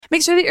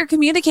make sure that you're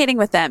communicating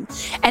with them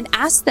and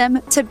ask them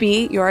to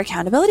be your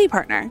accountability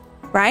partner.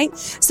 Right?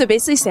 So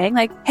basically saying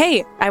like,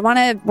 hey, I want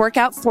to work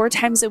out 4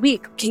 times a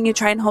week. Can you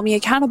try and hold me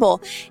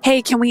accountable?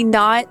 Hey, can we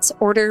not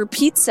order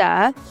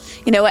pizza,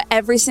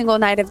 every single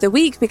night of the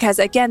week? Because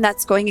again,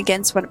 that's going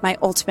against what my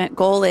ultimate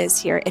goal is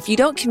here. If you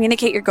don't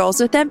communicate your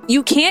goals with them,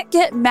 you can't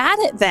get mad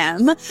at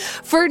them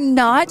for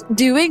not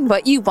doing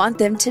what you want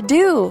them to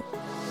do.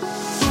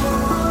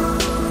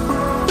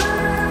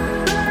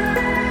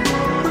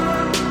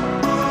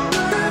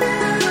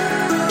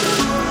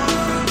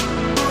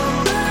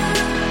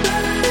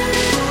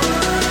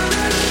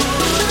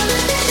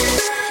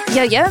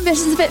 Yo,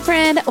 Ambitious Fit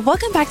friend.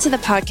 Welcome back to the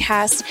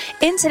podcast.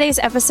 In today's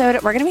episode,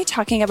 we're going to be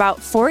talking about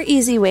 4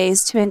 easy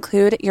ways to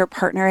include your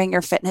partner in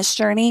your fitness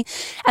journey.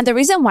 And the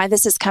reason why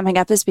this is coming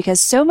up is because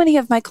so many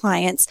of my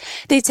clients,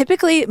 they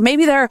typically,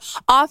 maybe they're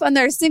off on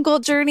their single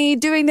journey,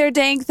 doing their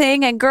dang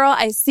thing. And girl,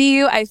 I see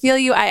you. I feel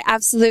you. I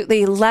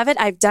absolutely love it.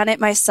 I've done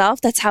it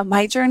myself. That's how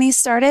my journey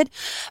started.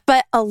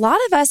 But a lot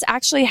of us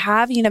actually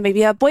have,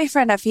 maybe a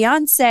boyfriend, a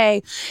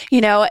fiance,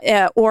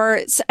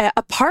 or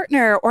a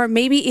partner, or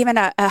maybe even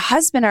a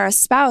husband or a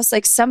spouse,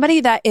 like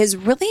somebody that is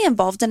really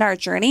involved in our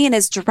journey and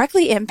is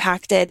directly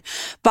impacted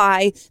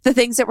by the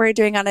things that we're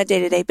doing on a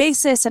day-to-day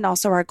basis and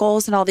also our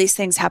goals and all these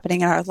things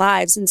happening in our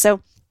lives. And so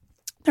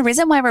the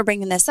reason why we're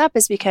bringing this up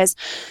is because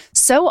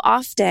so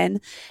often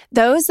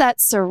those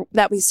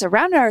that we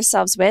surround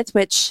ourselves with,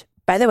 which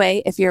by the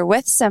way, if you're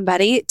with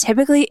somebody,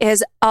 typically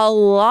is a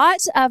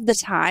lot of the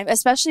time,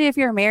 especially if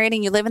you're married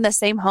and you live in the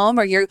same home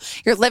or you're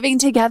living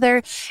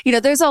together,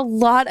 there's a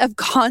lot of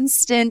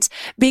constant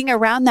being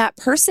around that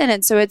person.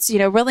 And so it's,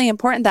 really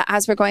important that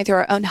as we're going through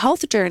our own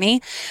health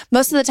journey,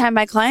 most of the time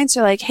my clients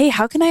are like, hey,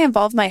 how can I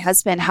involve my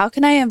husband? How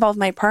can I involve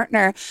my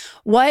partner?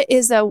 What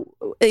is I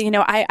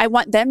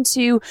want them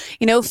to,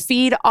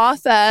 feed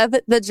off of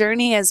the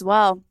journey as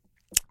well.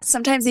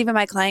 Sometimes even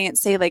my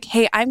clients say like,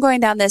 hey, I'm going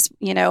down this,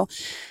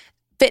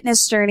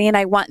 fitness journey, and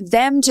I want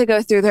them to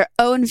go through their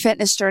own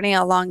fitness journey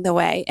along the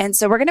way. And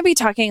so we're going to be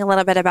talking a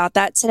little bit about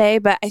that today,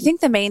 but I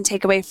think the main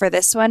takeaway for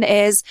this one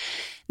is,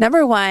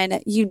 number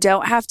one, you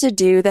don't have to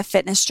do the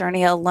fitness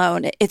journey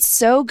alone. It's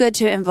so good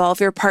to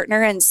involve your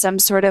partner in some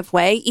sort of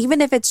way,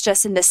 even if it's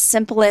just in the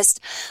simplest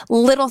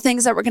little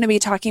things that we're going to be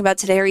talking about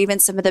today, or even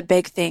some of the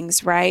big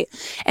things, right?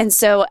 And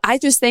so I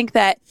just think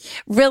that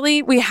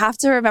really we have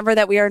to remember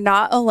that we are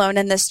not alone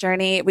in this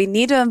journey. We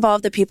need to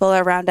involve the people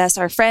around us,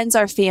 our friends,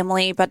 our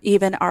family, but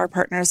even our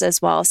partners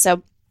as well.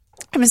 So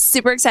I'm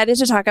super excited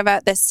to talk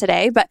about this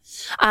today, but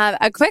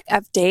a quick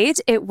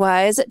update. It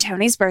was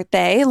Tony's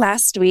birthday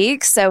last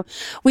week. So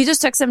we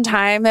just took some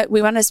time.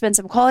 We wanted to spend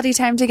some quality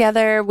time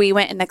together. We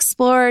went and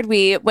explored.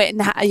 We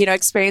went and,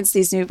 experienced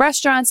these new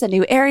restaurants, a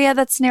new area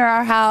that's near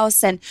our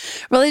house, and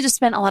really just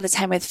spent a lot of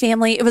time with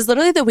family. It was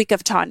literally the week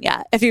of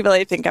Tanya, if you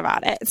really think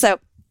about it. So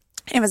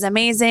it was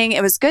amazing.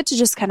 It was good to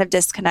just kind of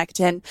disconnect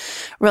and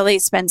really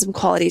spend some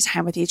quality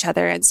time with each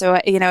other. And so,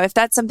 if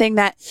that's something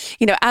that,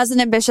 as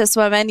an ambitious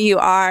woman, you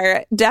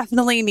are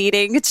definitely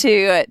needing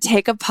to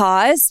take a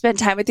pause, spend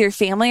time with your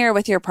family or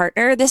with your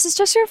partner, this is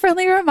just your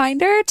friendly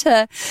reminder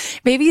to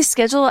maybe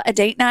schedule a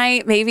date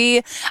night,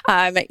 maybe,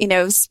 have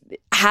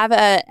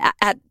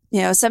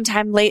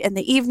sometime late in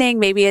the evening,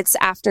 maybe it's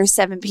after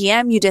 7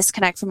 p.m., you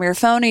disconnect from your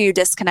phone or you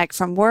disconnect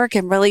from work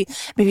and really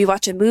maybe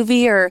watch a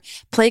movie or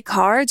play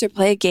cards or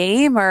play a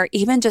game, or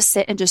even just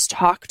sit and just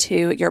talk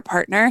to your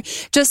partner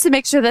just to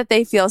make sure that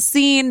they feel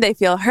seen, they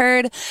feel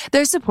heard,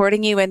 they're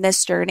supporting you in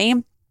this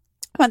journey,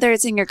 whether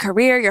it's in your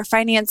career, your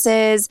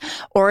finances,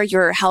 or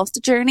your health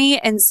journey.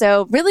 And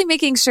so really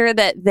making sure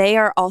that they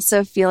are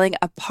also feeling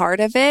a part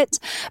of it,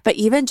 but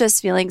even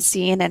just feeling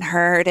seen and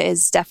heard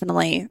is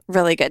definitely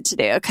really good to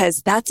do,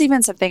 because that's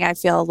even something I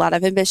feel a lot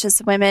of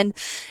ambitious women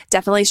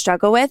definitely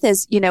struggle with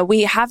is,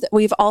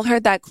 we've all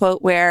heard that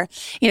quote where,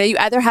 you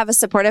either have a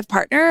supportive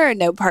partner or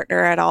no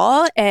partner at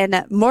all.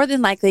 And more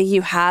than likely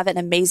you have an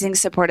amazing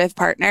supportive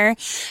partner,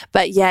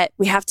 but yet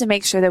we have to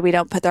make sure that we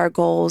don't put our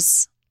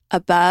goals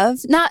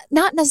above, not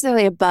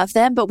necessarily above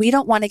them, but we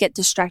don't want to get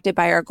distracted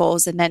by our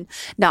goals and then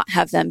not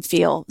have them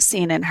feel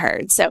seen and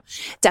heard. So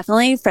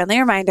definitely friendly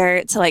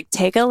reminder to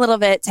take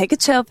a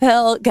chill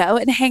pill, go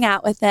and hang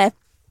out with it.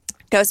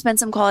 Go spend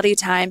some quality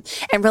time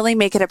and really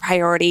make it a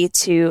priority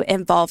to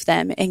involve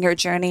them in your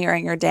journey or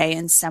in your day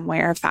in some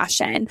way or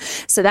fashion.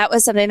 So that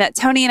was something that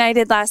Tony and I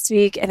did last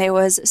week, and it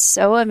was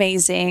so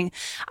amazing.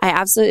 I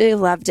absolutely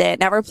loved it.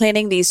 Now we're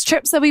planning these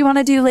trips that we want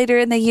to do later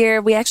in the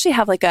year. We actually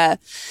have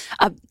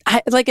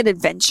an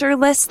adventure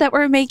list that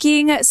we're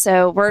making.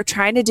 So we're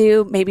trying to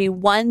do maybe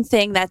one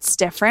thing that's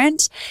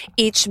different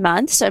each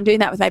month. So I'm doing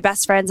that with my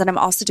best friends, and I'm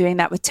also doing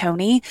that with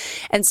Tony.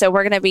 And so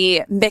we're going to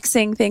be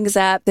mixing things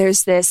up.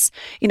 There's this,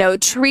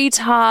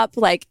 treetop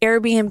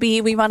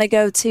Airbnb we want to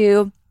go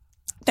to.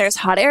 There's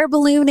hot air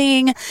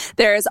ballooning.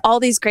 There's all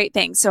these great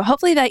things. So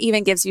hopefully that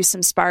even gives you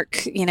some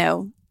spark,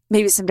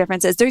 maybe some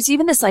differences. There's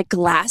even this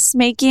glass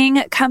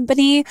making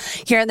company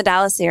here in the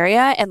Dallas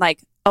area. And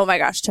oh my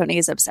gosh, Tony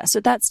is obsessed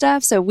with that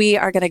stuff. So we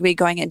are going to be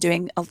going and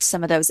doing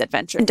some of those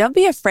adventures. And don't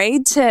be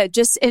afraid to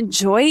just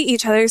enjoy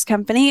each other's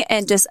company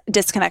and just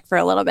disconnect for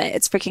a little bit.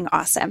 It's freaking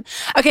awesome.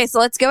 Okay, so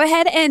let's go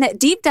ahead and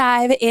deep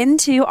dive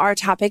into our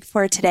topic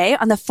for today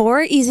on the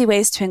 4 easy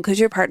ways to include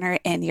your partner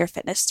in your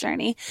fitness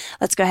journey.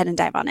 Let's go ahead and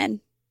dive on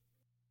in.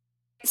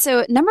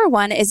 So number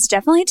 1 is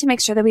definitely to make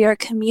sure that we are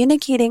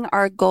communicating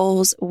our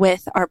goals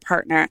with our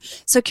partner.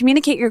 So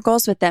communicate your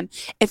goals with them.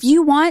 If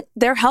you want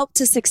their help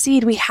to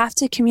succeed, we have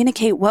to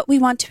communicate what we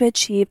want to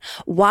achieve,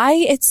 why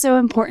it's so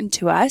important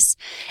to us,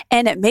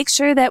 and make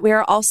sure that we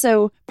are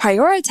also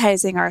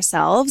prioritizing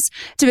ourselves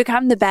to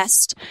become the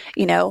best,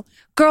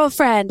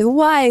 girlfriend,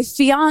 wife,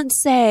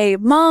 fiance,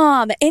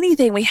 mom,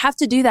 anything. We have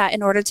to do that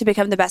in order to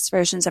become the best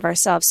versions of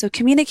ourselves. So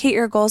communicate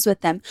your goals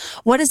with them.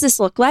 What does this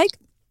look like?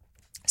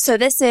 So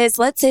this is,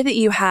 let's say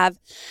that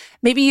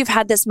maybe you've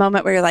had this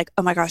moment where you're like,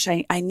 oh my gosh,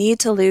 I need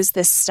to lose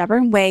this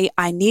stubborn weight.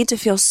 I need to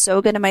feel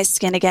so good in my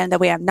skin again, that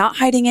way I'm not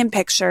hiding in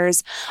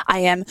pictures. I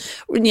am,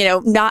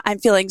 I'm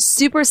feeling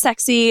super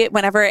sexy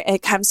whenever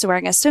it comes to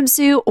wearing a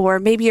swimsuit, or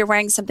maybe you're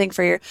wearing something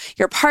for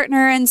your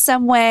partner in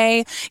some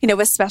way,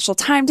 with special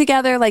time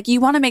together. Like,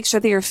 you want to make sure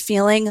that you're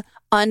feeling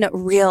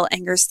unreal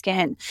in your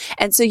skin.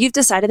 And so you've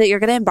decided that you're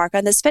going to embark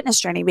on this fitness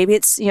journey. Maybe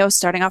it's,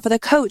 starting off with a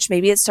coach.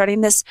 Maybe it's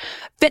starting this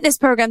fitness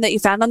program that you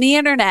found on the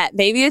internet.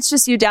 Maybe it's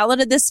just you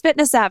downloaded this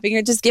fitness app and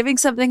you're just giving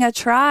something a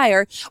try,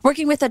 or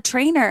working with a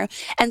trainer.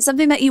 And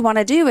something that you want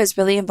to do is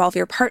really involve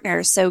your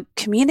partner. So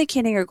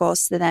communicating your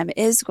goals to them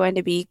is going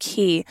to be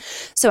key.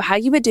 So how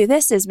you would do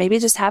this is maybe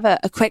just have a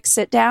quick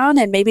sit down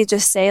and maybe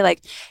just say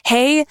like,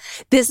 hey,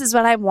 this is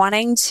what I'm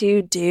wanting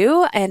to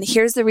do. And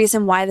here's the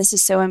reason why this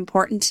is so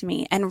important to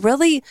me. And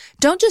really,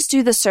 don't just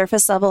do the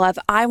surface level of,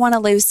 I want to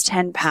lose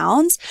 10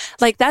 pounds.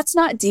 Like, that's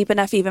not deep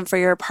enough even for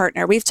your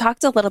partner. We've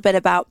talked a little bit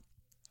about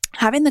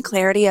having the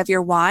clarity of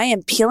your why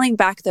and peeling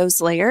back those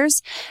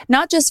layers,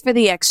 not just for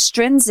the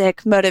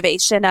extrinsic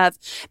motivation of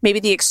maybe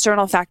the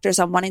external factors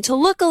on wanting to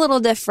look a little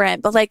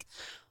different, but like,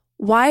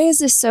 why is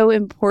this so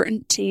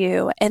important to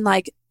you? And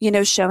like,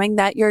 showing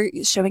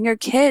your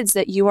kids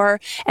that you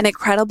are an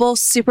incredible,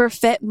 super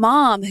fit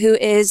mom who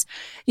is,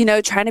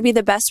 trying to be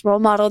the best role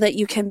model that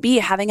you can be,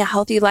 having a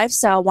healthy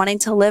lifestyle, wanting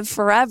to live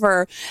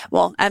forever.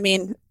 Well, I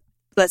mean,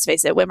 let's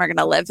face it, women are going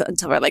to live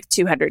until we're like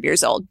 200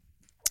 years old.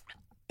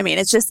 I mean,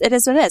 it is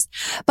what it is.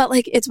 But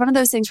like, it's one of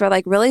those things where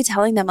like really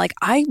telling them like,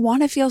 I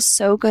want to feel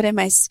so good in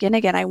my skin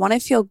again. I want to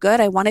feel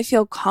good. I want to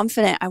feel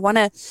confident. I want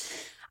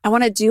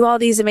to do all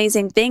these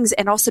amazing things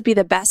and also be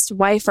the best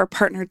wife or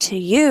partner to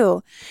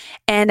you.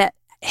 And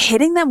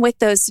hitting them with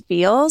those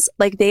feels,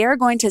 like they are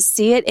going to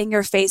see it in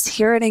your face,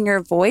 hear it in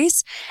your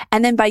voice.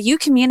 And then by you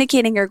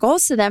communicating your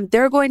goals to them,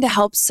 they're going to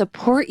help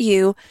support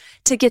you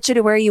to get you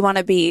to where you want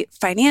to be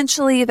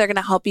financially. They're going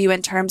to help you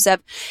in terms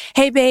of,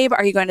 hey babe,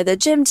 are you going to the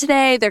gym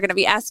today? They're going to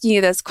be asking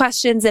you those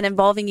questions and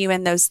involving you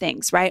in those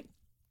things, right?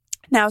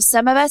 Now,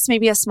 some of us,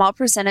 maybe a small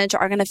percentage,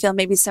 are going to feel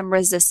maybe some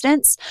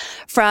resistance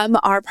from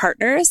our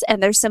partners,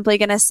 and they're simply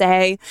going to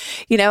say,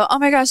 oh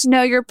my gosh,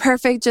 no, you're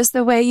perfect just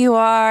the way you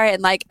are.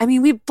 And like, I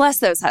mean, we bless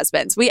those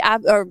husbands.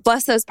 Or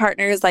bless those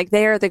partners. Like,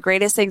 they are the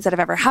greatest things that have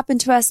ever happened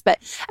to us. But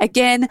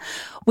again,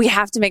 we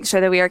have to make sure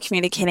that we are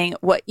communicating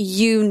what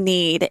you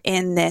need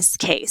in this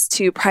case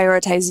to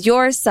prioritize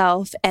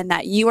yourself, and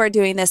that you are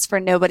doing this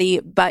for nobody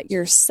but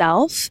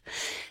yourself.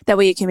 That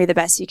way you can be the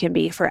best you can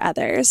be for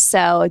others.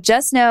 So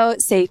just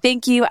say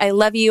thank you, I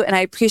love you, and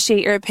I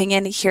appreciate your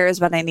opinion. Here's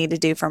what I need to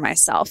do for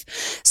myself.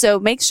 So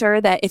make sure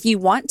that if you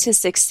want to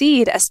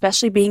succeed,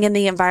 especially being in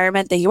the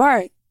environment that you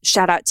are,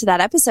 shout out to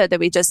that episode that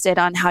we just did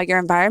on how your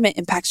environment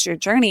impacts your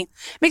journey.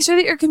 Make sure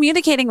that you're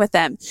communicating with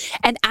them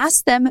and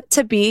ask them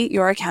to be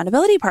your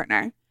accountability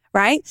partner,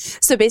 right?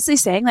 So basically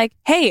saying like,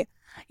 hey,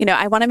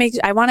 I want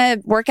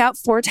to work out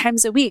 4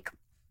 times a week.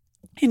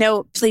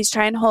 Please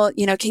try and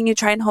can you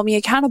try and hold me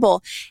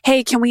accountable?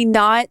 Hey, can we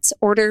not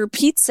order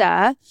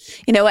pizza,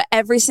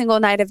 every single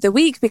night of the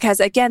week? Because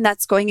again,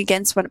 that's going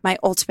against what my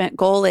ultimate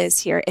goal is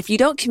here. If you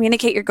don't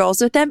communicate your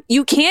goals with them,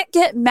 you can't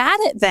get mad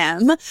at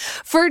them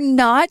for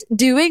not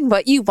doing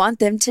what you want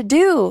them to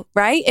do,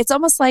 right? It's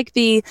almost like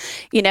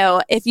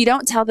if you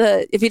don't tell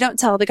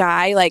the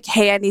guy like,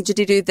 hey, I need you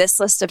to do this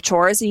list of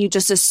chores, and you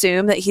just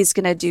assume that he's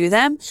going to do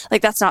them,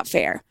 like that's not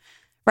fair.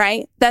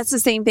 Right? That's the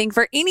same thing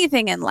for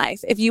anything in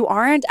life. If you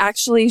aren't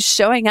actually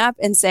showing up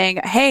and saying,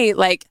 hey,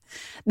 like,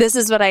 this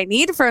is what I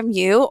need from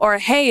you, or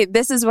hey,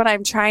 this is what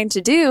I'm trying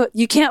to do,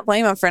 you can't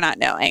blame them for not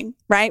knowing,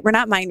 right? We're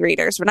not mind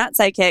readers. We're not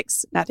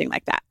psychics, nothing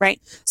like that,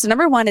 right? So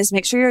number 1 is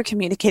make sure you're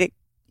communicating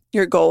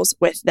your goals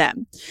with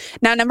them.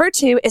 Now, number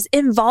 2 is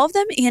involve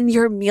them in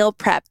your meal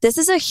prep. This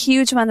is a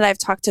huge one that I've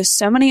talked to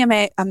so many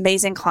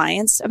amazing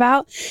clients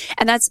about,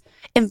 and that's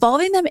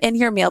involving them in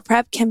your meal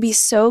prep can be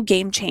so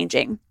game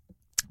changing.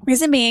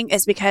 Reason being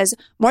is because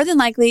more than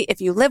likely, if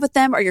you live with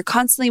them or you're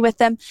constantly with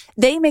them,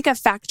 they make a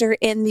factor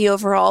in the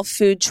overall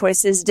food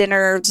choices,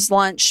 dinners,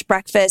 lunch,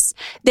 breakfast.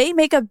 They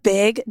make a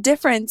big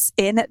difference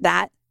in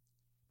that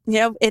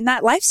in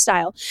that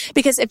lifestyle.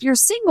 Because if you're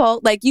single,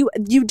 like you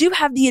do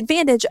have the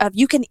advantage of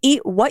you can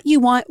eat what you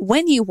want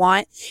when you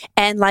want.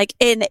 And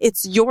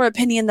it's your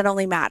opinion that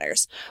only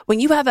matters. When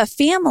you have a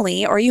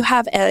family or you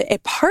have a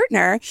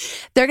partner,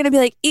 they're going to be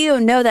like, ew,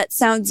 no, that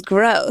sounds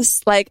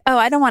gross. Like, oh,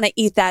 I don't want to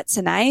eat that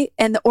tonight.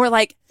 Or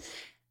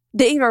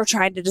they are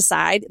trying to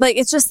decide.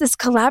 It's just this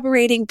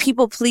collaborating,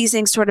 people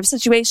pleasing sort of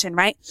situation,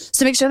 right?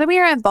 So make sure that we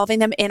are involving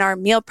them in our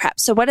meal prep.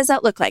 So what does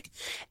that look like?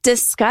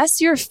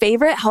 Discuss your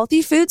favorite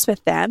healthy foods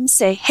with them.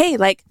 Say, hey,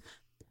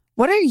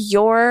 what are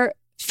your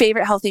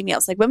favorite healthy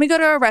meals? Like when we go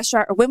to a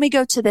restaurant or when we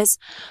go to this,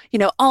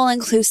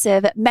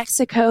 all-inclusive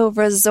Mexico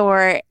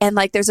resort and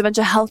there's a bunch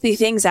of healthy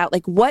things out,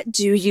 what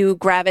do you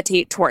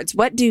gravitate towards?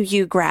 What do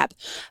you grab?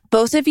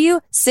 Both of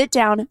you sit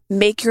down,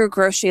 make your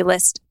grocery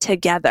list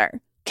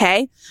together.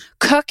 Okay.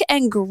 Cook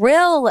and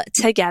grill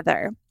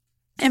together.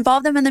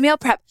 Involve them in the meal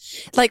prep.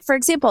 For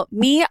example,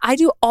 me, I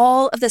do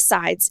all of the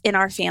sides in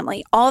our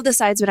family, all of the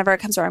sides whenever it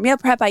comes to our meal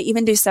prep. I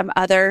even do some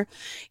other,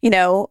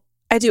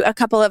 I do a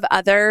couple of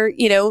other,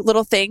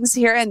 little things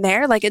here and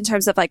there, in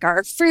terms of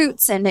our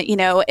fruits and,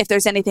 if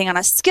there's anything on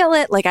a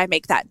skillet, I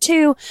make that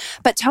too.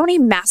 But Tony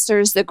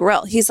masters the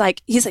grill. He's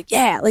like,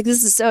 yeah,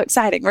 this is so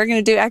exciting. We're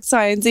going to do X,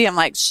 Y, and Z. I'm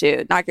like,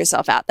 shoot, knock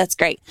yourself out. That's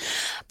great.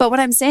 But what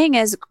I'm saying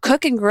is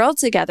cook and grill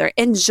together,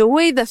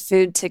 enjoy the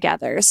food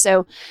together.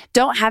 So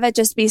don't have it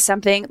just be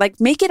something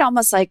make it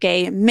almost like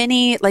a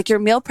mini, your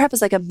meal prep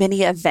is like a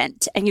mini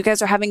event and you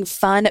guys are having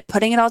fun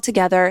putting it all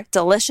together.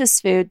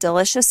 Delicious food,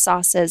 delicious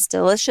sauces,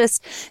 delicious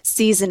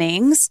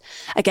seasonings.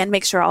 Again,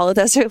 make sure all of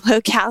those are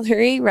low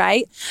calorie,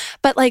 right?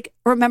 But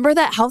remember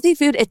that healthy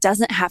food, it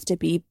doesn't have to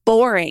be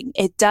boring.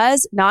 It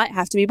does not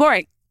have to be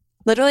boring.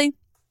 Literally.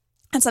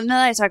 And something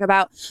that I talk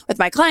about with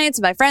my clients,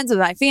 with my friends, with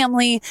my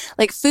family,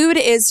 food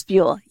is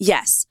fuel.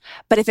 Yes.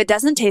 But if it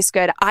doesn't taste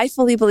good, I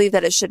fully believe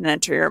that it shouldn't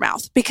enter your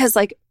mouth because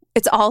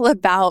it's all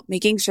about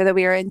making sure that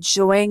we are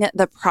enjoying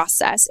the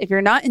process. If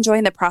you're not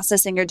enjoying the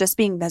process and you're just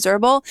being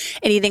miserable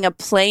and eating a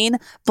plain,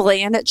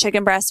 bland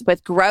chicken breast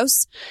with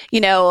gross,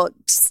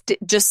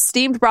 just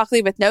steamed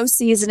broccoli with no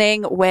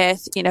seasoning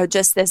with,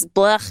 just this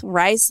blech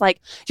rice,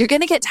 you're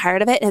going to get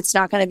tired of it and it's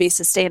not going to be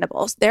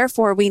sustainable.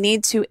 Therefore, we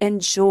need to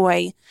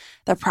enjoy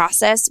the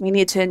process. We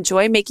need to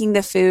enjoy making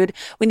the food.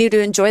 We need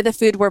to enjoy the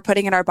food we're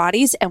putting in our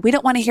bodies. And we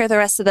don't want to hear the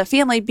rest of the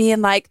family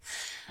being like,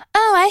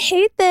 oh, I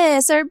hate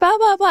this or blah,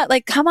 blah, blah.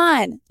 Come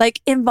on,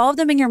 involve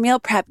them in your meal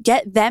prep,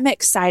 get them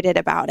excited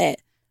about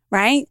it,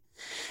 right?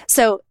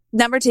 So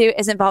number 2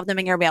 is involve them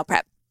in your meal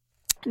prep.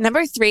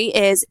 Number 3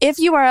 is if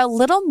you are a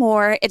little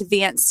more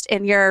advanced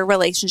in your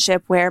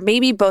relationship where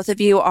maybe both of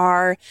you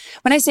are,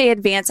 when I say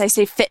advanced, I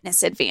say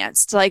fitness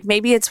advanced.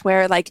 Maybe it's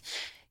where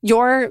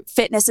your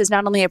fitness is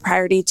not only a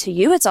priority to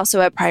you, it's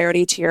also a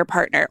priority to your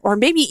partner, or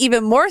maybe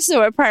even more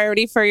so a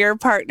priority for your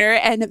partner.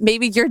 And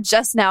maybe you're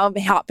just now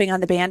hopping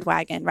on the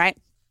bandwagon, right?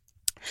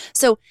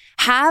 So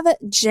have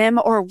gym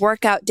or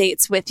workout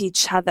dates with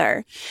each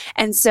other.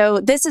 And so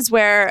this is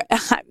where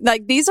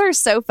these are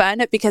so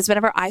fun because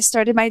whenever I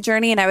started my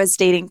journey and I was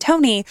dating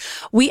Tony,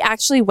 we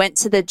actually went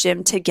to the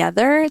gym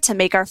together to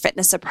make our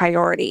fitness a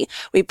priority.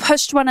 We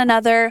pushed one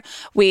another.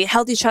 We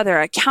held each other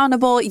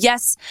accountable.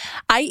 Yes,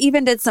 I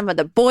even did some of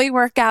the boy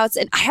workouts.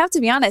 And I have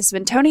to be honest,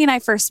 when Tony and I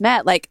first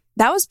met,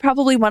 that was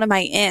probably one of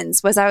my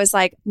ends was I was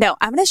like, no,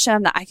 I'm going to show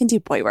him that I can do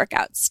boy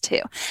workouts too.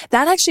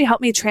 That actually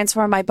helped me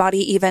transform my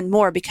body even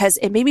more because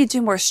it made me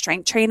do more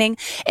strength training.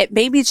 It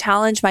made me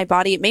challenge my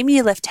body. It made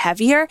me lift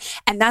heavier.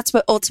 And that's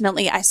what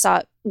ultimately I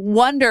saw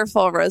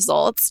wonderful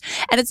results.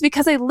 And it's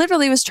because I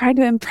literally was trying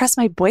to impress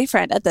my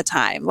boyfriend at the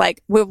time.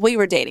 We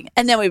were dating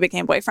and then we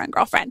became boyfriend,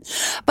 girlfriend.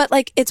 But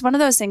it's one of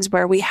those things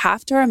where we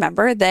have to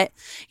remember that,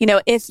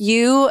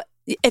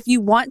 if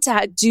you want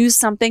to do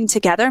something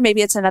together,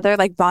 maybe it's another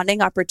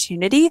bonding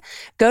opportunity,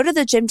 go to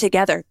the gym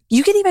together.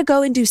 You can even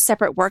go and do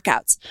separate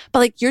workouts,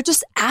 but you're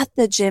just at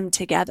the gym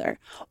together.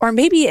 Or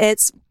maybe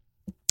it's,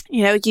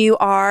 you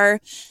are,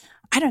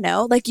 I don't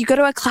know, you go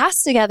to a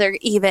class together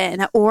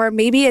even, or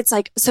maybe it's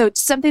so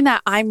something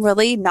that I'm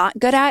really not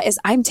good at is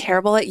I'm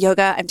terrible at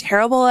yoga. I'm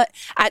terrible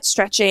at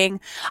stretching.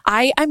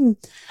 I'm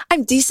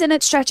decent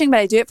at stretching, but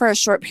I do it for a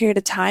short period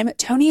of time.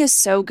 Tony is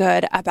so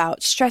good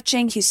about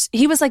stretching.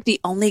 He was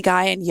the only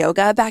guy in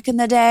yoga back in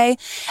the day.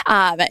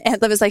 And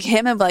it was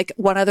him and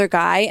one other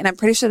guy. And I'm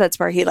pretty sure that's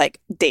where he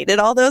dated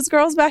all those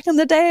girls back in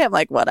the day. I'm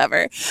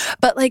whatever.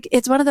 But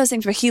it's one of those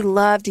things where he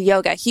loved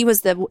yoga. He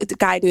was the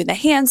guy doing the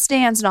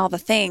handstands and all the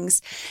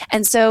things.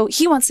 And so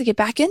he wants to get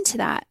back into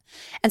that.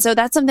 And so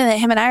that's something that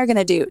him and I are going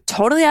to do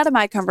totally out of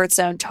my comfort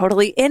zone,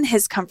 totally in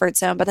his comfort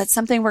zone. But that's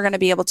something we're going to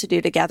be able to do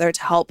together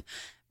to help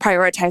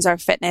prioritize our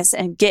fitness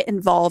and get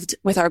involved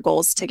with our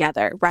goals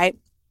together, right?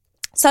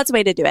 So that's a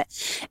way to do it.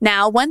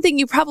 Now, one thing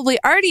you probably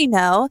already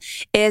know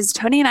is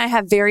Tony and I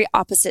have very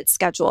opposite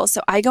schedules.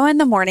 So I go in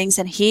the mornings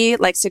and he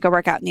likes to go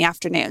work out in the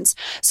afternoons.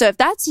 So if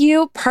that's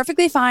you,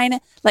 perfectly fine.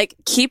 Like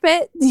keep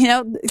it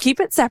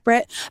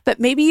separate, but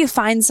maybe you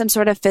find some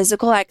sort of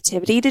physical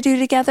activity to do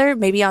together,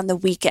 maybe on the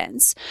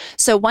weekends.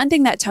 So one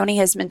thing that Tony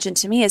has mentioned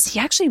to me is he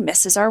actually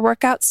misses our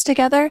workouts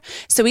together.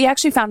 So we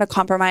actually found a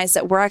compromise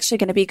that we're actually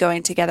going to be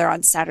going together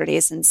on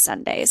Saturdays and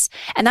Sundays.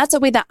 And that's a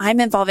way that I'm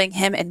involving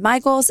him in my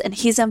goals and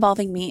he's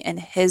involving me in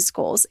his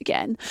goals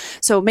again.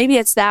 So maybe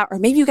it's that, or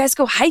maybe you guys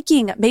go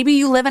hiking. Maybe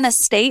you live in a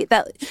state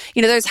that,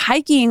 there's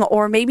hiking,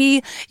 or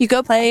maybe you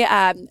go play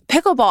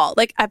pickleball.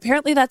 Like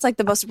apparently that's like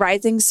the most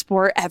rising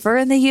sport ever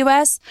in the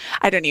US.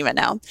 I don't even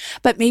know.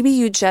 But maybe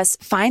you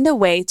just find a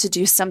way to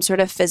do some sort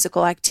of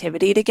physical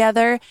activity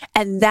together.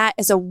 And that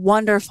is a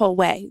wonderful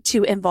way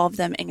to involve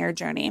them in your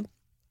journey.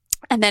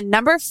 And then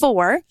number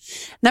four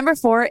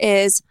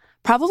is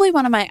probably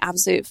one of my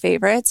absolute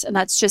favorites. And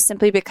that's just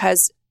simply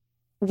because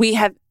we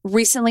have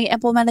recently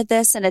implemented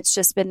this and it's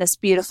just been this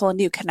beautiful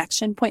new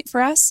connection point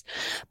for us.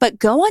 But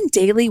go on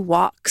daily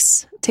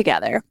walks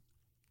together.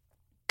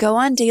 Go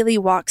on daily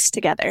walks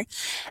together.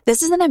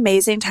 This is an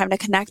amazing time to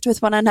connect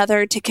with one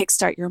another, to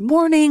kickstart your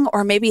morning,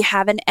 or maybe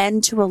have an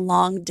end to a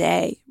long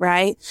day,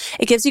 right?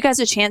 It gives you guys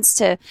a chance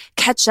to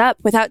catch up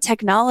without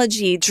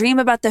technology, dream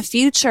about the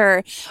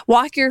future,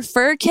 walk your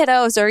fur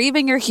kiddos or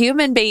even your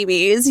human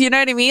babies. You know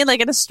what I mean? Like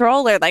in a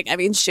stroller.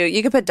 Shoot,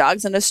 you could put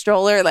dogs in a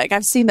stroller. Like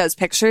I've seen those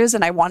pictures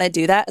and I want to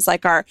do that as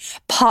like our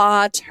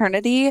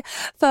paternity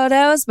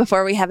photos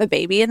before we have a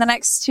baby in the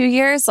next 2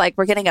 years. Like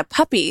we're getting a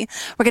puppy.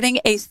 We're getting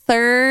a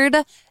third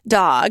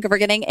dog. We're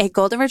getting a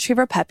golden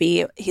retriever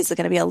puppy. He's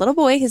going to be a little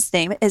boy. His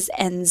name is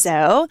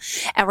Enzo.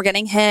 And we're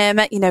getting him,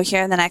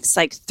 here in the next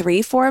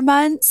 3-4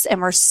 months.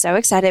 And we're so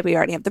excited. We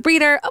already have the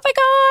breeder. Oh my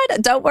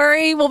God. Don't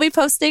worry. We'll be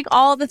posting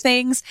all the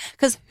things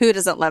because who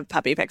doesn't love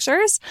puppy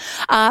pictures?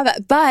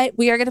 But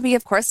we are going to be,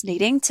 of course,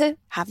 needing to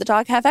have the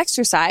dog have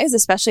exercise,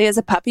 especially as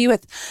a puppy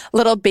with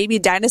little baby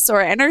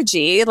dinosaur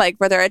energy, like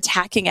where they're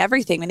attacking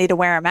everything. We need to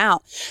wear them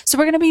out. So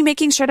we're going to be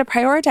making sure to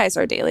prioritize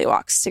our daily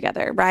walks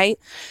together, right?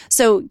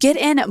 So get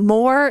in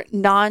more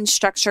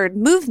non-structured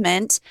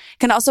movement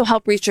can also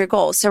help reach your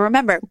goals. So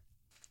remember,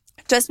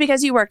 just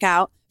because you work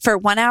out for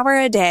 1 hour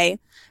a day,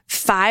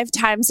 5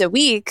 times a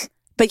week,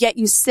 but yet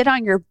you sit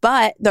on your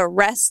butt the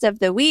rest of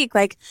the week,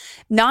 like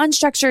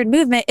non-structured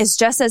movement is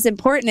just as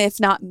important, if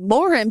not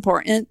more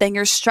important than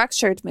your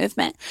structured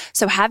movement.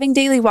 So having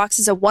daily walks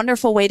is a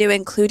wonderful way to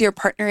include your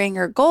partner in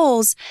your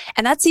goals.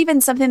 And that's even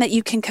something that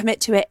you can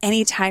commit to at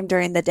any time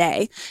during the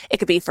day. It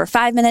could be for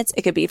 5 minutes.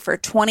 It could be for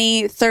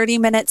 20, 30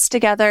 minutes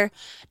together.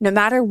 No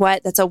matter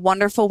what, that's a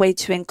wonderful way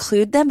to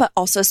include them, but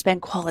also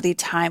spend quality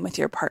time with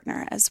your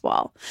partner as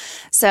well.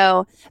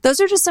 So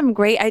those are just some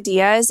great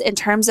ideas in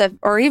terms of,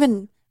 or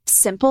even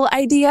simple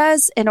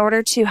ideas in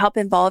order to help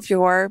involve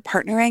your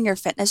partner in your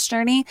fitness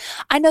journey.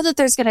 I know that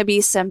there's going to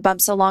be some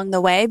bumps along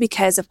the way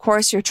because, of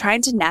course, you're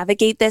trying to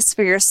navigate this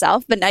for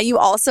yourself, but now you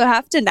also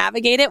have to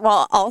navigate it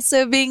while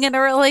also being in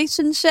a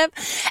relationship.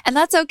 And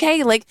that's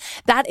okay. Like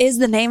that is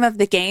the name of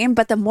the game.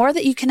 But the more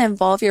that you can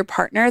involve your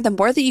partner, the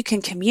more that you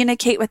can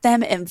communicate with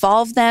them,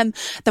 involve them,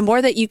 the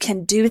more that you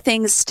can do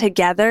things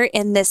together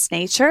in this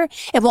nature,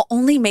 it will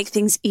only make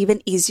things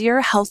even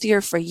easier,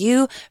 healthier for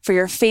you, for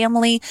your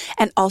family,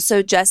 and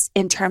also just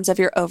in terms of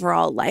your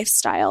overall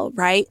lifestyle,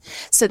 right?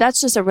 So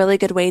that's just a really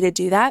good way to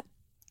do that.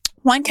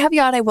 One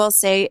caveat I will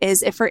say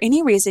is if for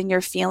any reason you're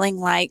feeling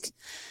like,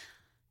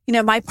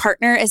 my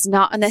partner is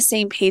not on the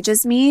same page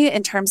as me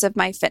in terms of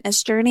my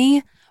fitness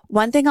journey,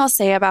 one thing I'll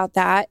say about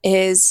that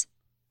is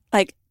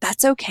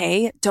that's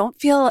okay. Don't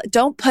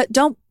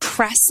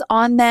press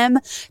on them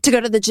to go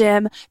to the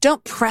gym.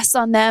 Don't press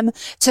on them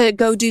to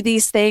go do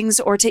these things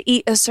or to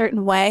eat a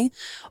certain way.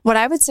 What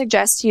I would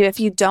suggest to you,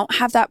 if you don't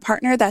have that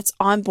partner that's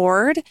on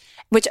board,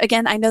 which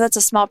again, I know that's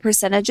a small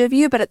percentage of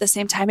you, but at the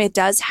same time, it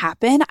does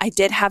happen. I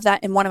did have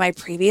that in one of my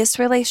previous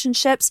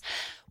relationships.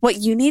 What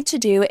you need to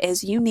do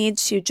is you need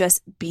to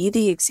just be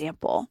the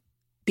example,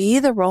 be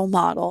the role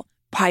model.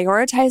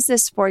 Prioritize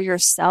this for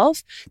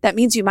yourself. That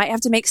means you might have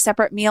to make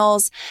separate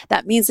meals.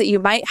 That means that you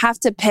might have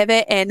to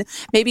pivot and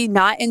maybe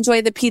not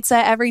enjoy the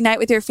pizza every night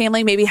with your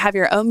family. Maybe have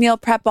your own meal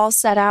prep all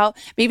set out.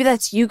 Maybe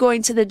that's you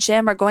going to the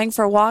gym or going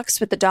for walks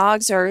with the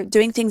dogs or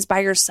doing things by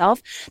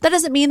yourself. That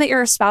doesn't mean that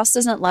your spouse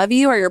doesn't love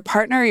you or your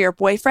partner or your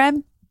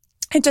boyfriend.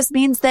 It just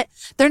means that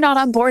they're not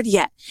on board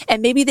yet.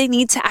 And maybe they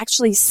need to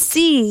actually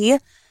see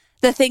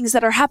the things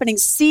that are happening,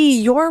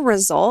 see your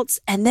results,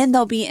 and then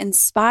they'll be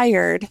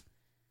inspired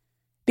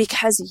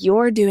because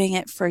you're doing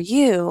it for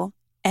you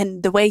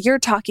and the way you're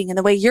talking and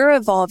the way you're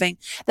evolving,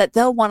 that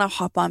they'll want to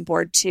hop on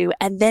board too.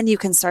 And then you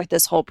can start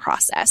this whole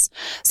process.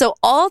 So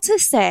all to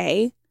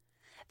say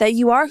that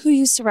you are who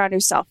you surround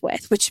yourself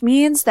with, which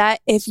means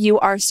that if you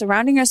are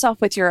surrounding yourself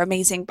with your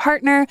amazing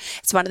partner,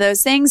 it's one of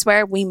those things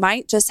where we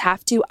might just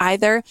have to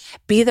either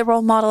be the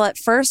role model at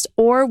first,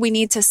 or we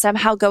need to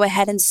somehow go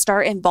ahead and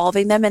start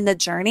involving them in the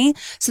journey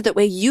so that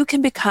way you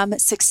can become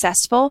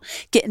successful,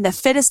 get in the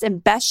fittest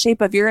and best shape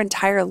of your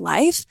entire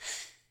life.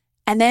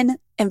 and then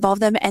involve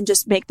them and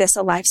just make this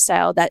a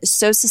lifestyle that is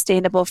so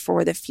sustainable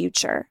for the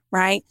future,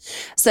 right?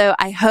 So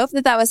I hope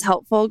that was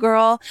helpful,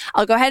 girl.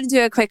 I'll go ahead and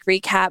do a quick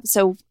recap.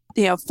 So,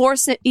 4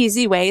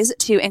 easy ways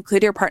to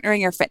include your partner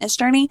in your fitness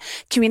journey.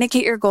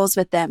 Communicate your goals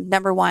with them.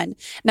 Number 1.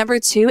 Number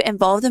 2,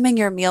 involve them in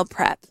your meal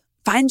prep.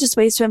 Find just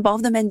ways to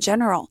involve them in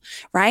general,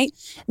 right?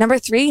 Number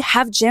 3,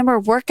 have gym or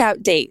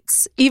workout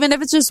dates. Even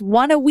if it's just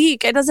one a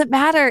week, it doesn't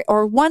matter,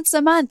 or once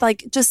a month,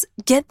 like just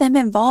get them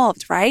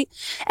involved, right?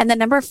 And then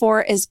number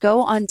 4 is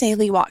go on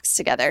daily walks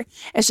together.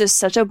 It's just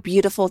such a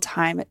beautiful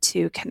time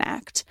to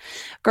connect.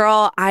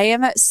 Girl, I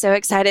am so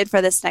excited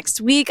for this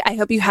next week. I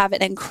hope you have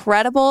an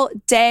incredible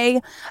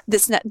day.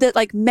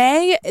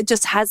 May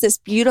just has this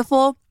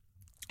beautiful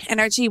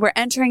energy. We're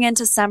entering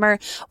into summer.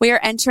 We are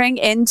entering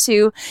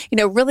into,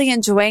 really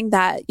enjoying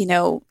that,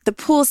 the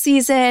pool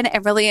season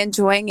and really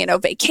enjoying,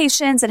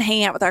 vacations and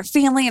hanging out with our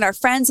family and our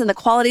friends and the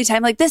quality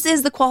time. Like this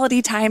is the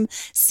quality time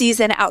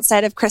season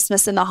outside of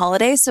Christmas and the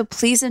holidays. So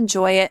please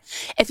enjoy it.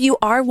 If you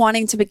are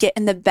wanting to get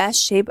in the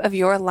best shape of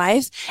your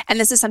life, and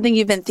this is something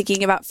you've been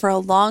thinking about for a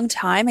long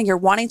time, and you're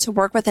wanting to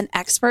work with an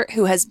expert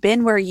who has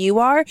been where you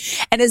are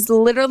and is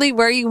literally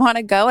where you want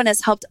to go and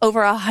has helped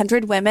over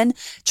 100 women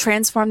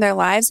transform their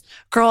lives,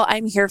 girl,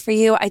 I'm here for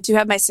you. I do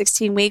have my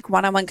 16-week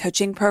one-on-one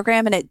coaching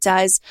program, and it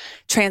does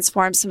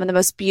transform some of the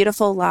most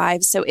beautiful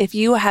lives. So if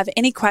you have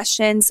any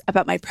questions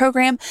about my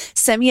program,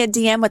 send me a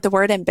DM with the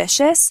word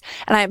ambitious,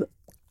 and I'm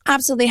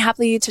absolutely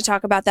happy to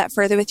talk about that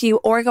further with you,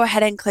 or go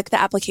ahead and click the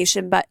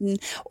application button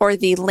or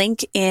the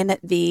link in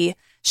the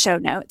show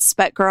notes.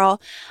 But girl,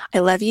 I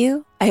love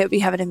you. I hope you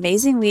have an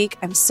amazing week.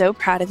 I'm so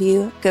proud of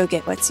you. Go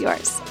get what's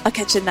yours. I'll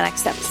catch you in the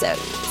next episode.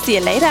 See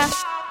you later.